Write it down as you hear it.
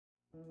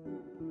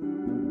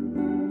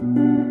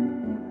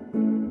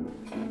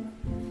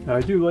Now,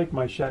 I do like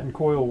my Schatten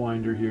coil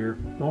winder here.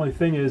 The only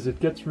thing is it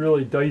gets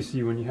really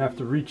dicey when you have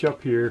to reach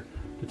up here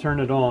to turn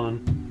it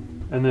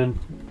on and then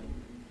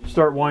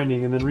start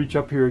winding and then reach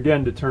up here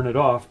again to turn it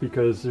off,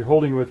 because you're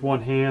holding it with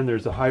one hand.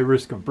 There's a high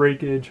risk of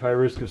breakage, high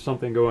risk of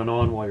something going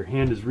on while your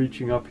hand is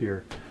reaching up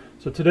here.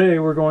 So today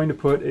we're going to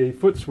put a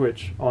foot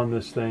switch on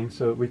this thing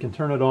so that we can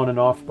turn it on and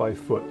off by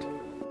foot.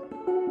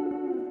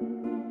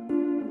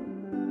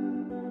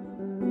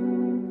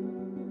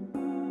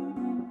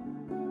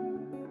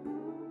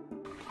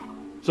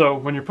 So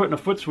when you're putting a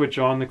foot switch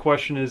on, the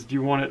question is, do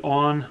you want it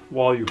on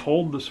while you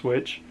hold the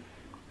switch,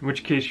 in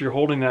which case you're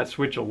holding that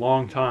switch a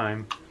long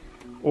time,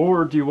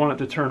 or do you want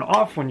it to turn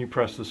off when you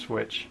press the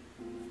switch,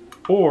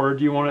 or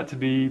do you want it to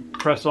be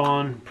press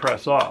on,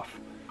 press off?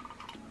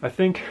 I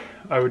think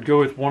I would go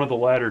with one of the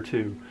latter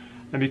two.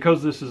 And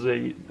because this is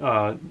a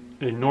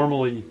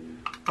normally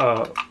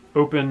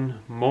open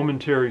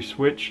momentary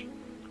switch,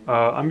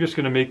 I'm just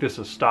going to make this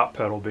a stop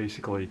pedal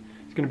basically.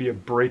 It's going to be a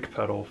brake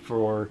pedal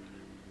for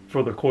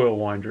the coil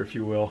winder, if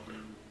you will.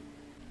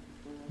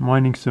 I'm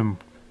winding some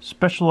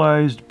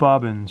specialized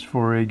bobbins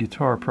for a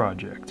guitar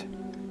project.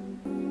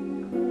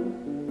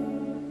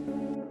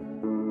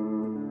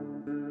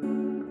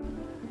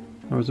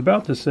 I was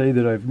about to say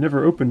that I've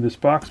never opened this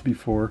box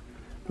before,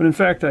 but in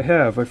fact I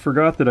have. I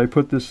forgot that I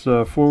put this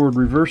forward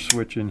reverse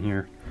switch in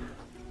here.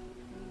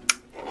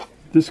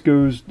 This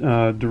goes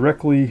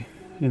directly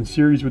in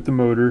series with the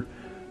motor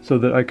so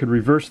that I could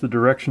reverse the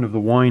direction of the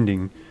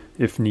winding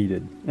if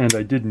needed, and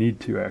I did need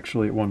to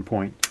actually at one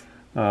point.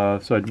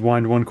 So I'd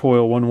wind one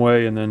coil one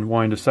way and then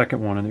wind a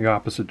second one in the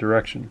opposite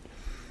direction.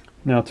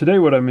 Now today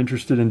what I'm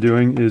interested in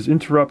doing is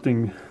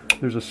interrupting.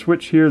 There's a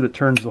switch here that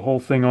turns the whole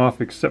thing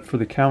off except for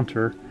the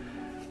counter.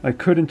 I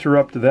could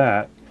interrupt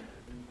that,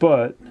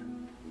 but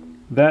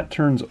that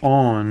turns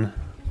on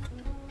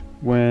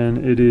when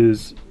it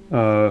is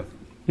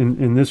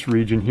in this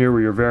region here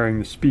where you're varying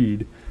the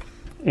speed.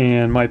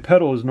 And my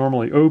pedal is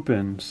normally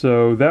open,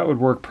 so that would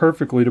work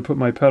perfectly to put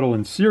my pedal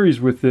in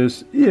series with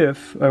this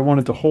if I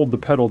wanted to hold the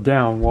pedal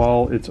down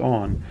while it's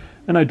on.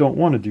 And I don't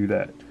want to do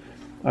that.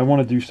 I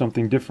want to do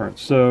something different.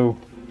 So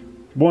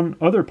one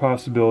other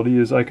possibility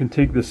is I can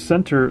take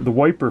the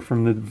wiper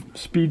from the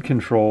speed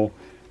control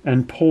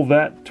and pull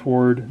that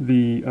toward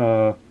the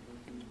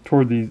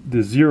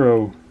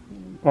 0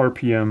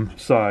 RPM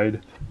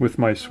side with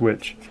my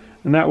switch.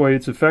 And that way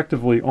it's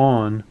effectively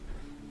on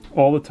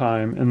all the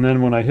time, and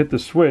then when I hit the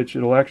switch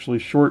it'll actually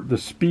short the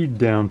speed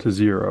down to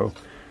 0,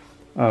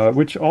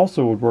 which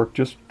also would work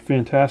just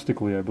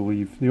fantastically, I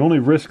believe. The only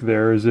risk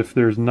there is if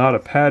there's not a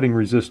padding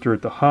resistor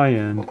at the high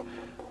end,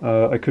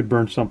 I could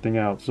burn something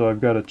out, so I've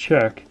got to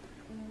check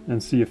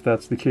and see if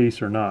that's the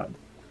case or not.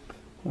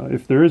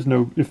 If there is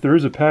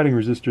a padding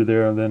resistor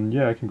there, then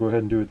yeah, I can go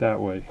ahead and do it that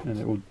way and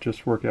it will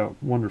just work out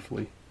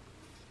wonderfully.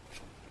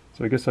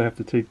 So I guess I have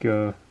to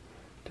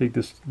take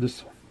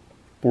this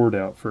board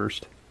out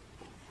first.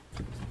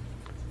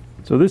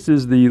 So this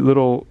is the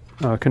little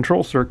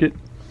control circuit,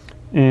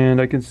 and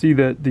I can see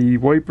that the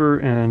wiper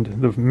and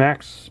the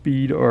max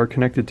speed are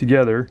connected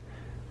together,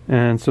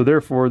 and so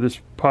therefore this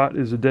pot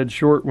is a dead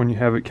short when you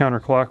have it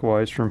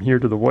counterclockwise from here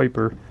to the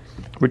wiper,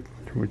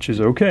 which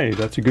is okay.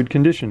 That's a good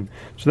condition.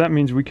 So that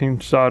means we can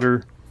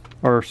solder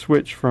our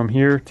switch from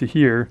here to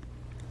here.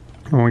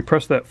 When we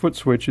press that foot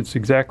switch, it's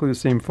exactly the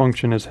same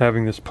function as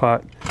having this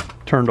pot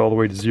turned all the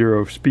way to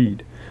 0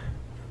 speed.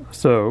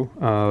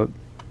 So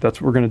that's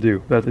what we're going to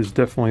do. That is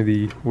definitely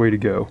the way to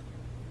go.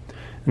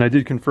 And I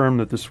did confirm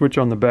that the switch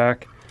on the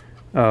back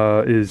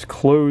is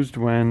closed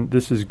when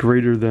this is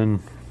greater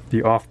than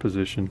the off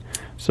position.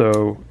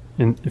 So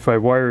if I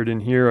wire it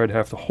in here, I'd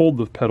have to hold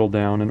the pedal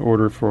down in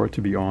order for it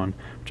to be on,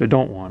 which I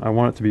don't want. I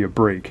want it to be a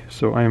brake.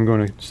 So I am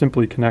going to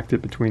simply connect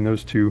it between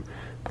those 2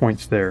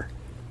 points there.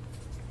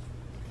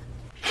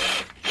 You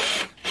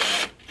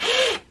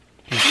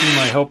can see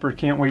my helper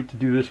can't wait to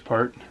do this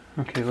part.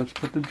 Okay, let's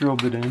put the drill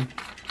bit in.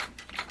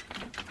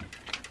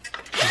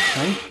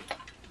 Okay.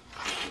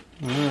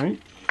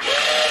 Alright.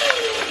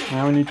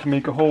 Now we need to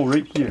make a hole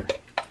right here.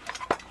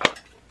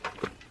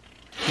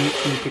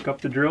 Can you pick up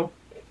the drill?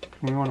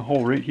 We want a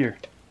hole right here.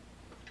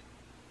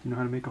 You know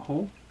how to make a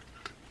hole?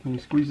 Can you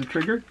squeeze the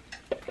trigger?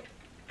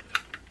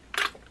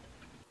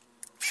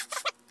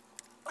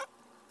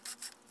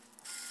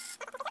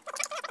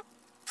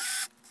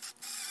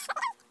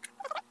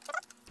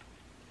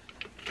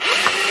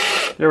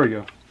 There we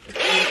go.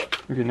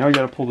 Okay, now we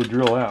gotta pull the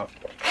drill out.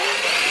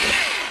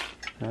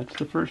 That's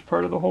the first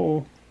part of the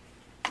hole.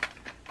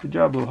 Good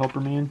job, little helper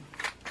man.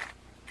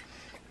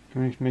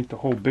 We need to make the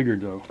hole bigger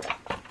though.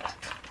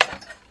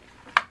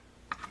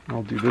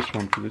 I'll do this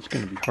one because it's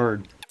going to be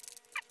hard.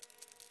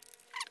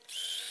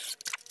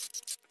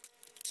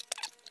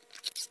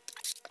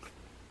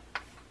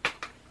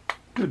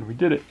 Good, we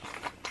did it.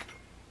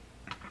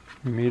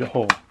 We made a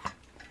hole.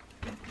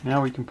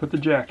 Now we can put the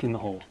jack in the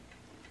hole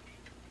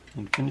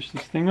and finish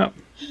this thing up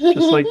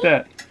just like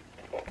that.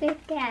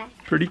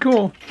 Pretty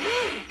cool.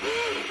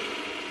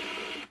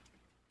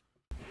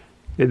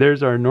 Okay,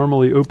 there's our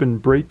normally open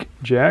brake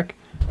jack,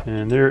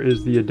 and there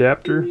is the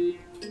adapter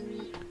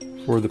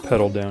for the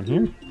pedal down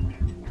here.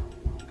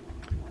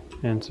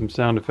 And some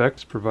sound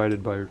effects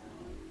provided by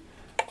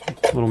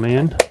little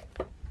man.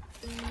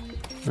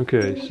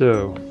 Okay,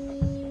 so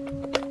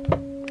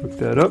hook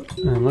that up,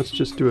 and let's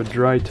just do a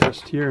dry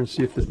test here and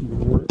see if this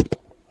even works.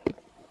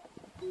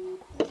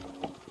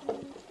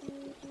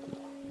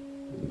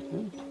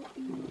 Okay,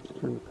 let's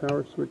turn the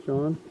power switch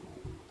on.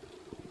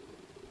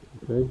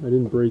 Okay, I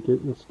didn't break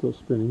it, it's still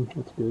spinning,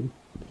 that's good.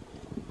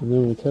 And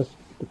then we test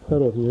the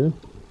pedal here.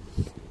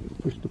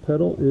 Push the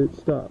pedal, it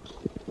stops.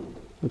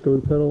 Let go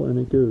of the pedal and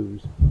it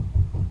goes.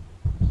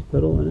 Push the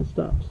pedal and it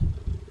stops.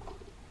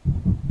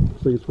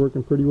 Looks like it's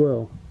working pretty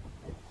well.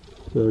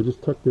 So I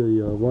just tucked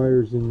the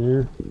wires in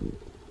there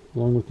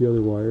along with the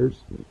other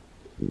wires,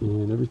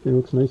 and everything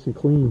looks nice and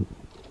clean.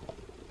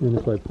 And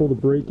if I pull the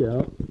brake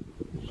out,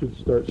 it should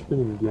start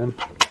spinning again.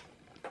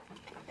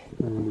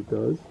 And it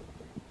does.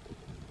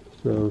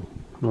 So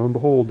lo and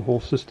behold, the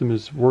whole system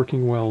is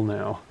working well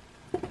now.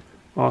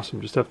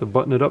 Awesome, just have to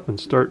button it up and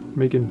start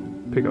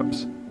making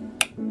pickups.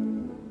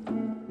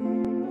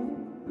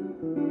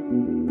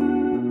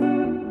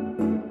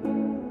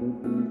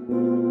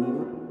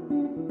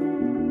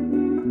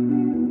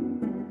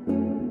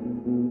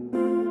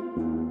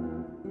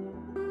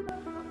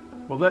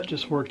 Well, that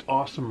just worked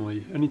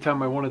awesomely.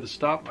 Anytime I wanted to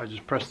stop, I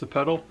just pressed the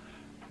pedal.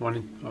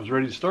 When I was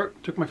ready to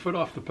start, took my foot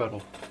off the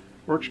pedal.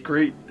 Works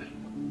great.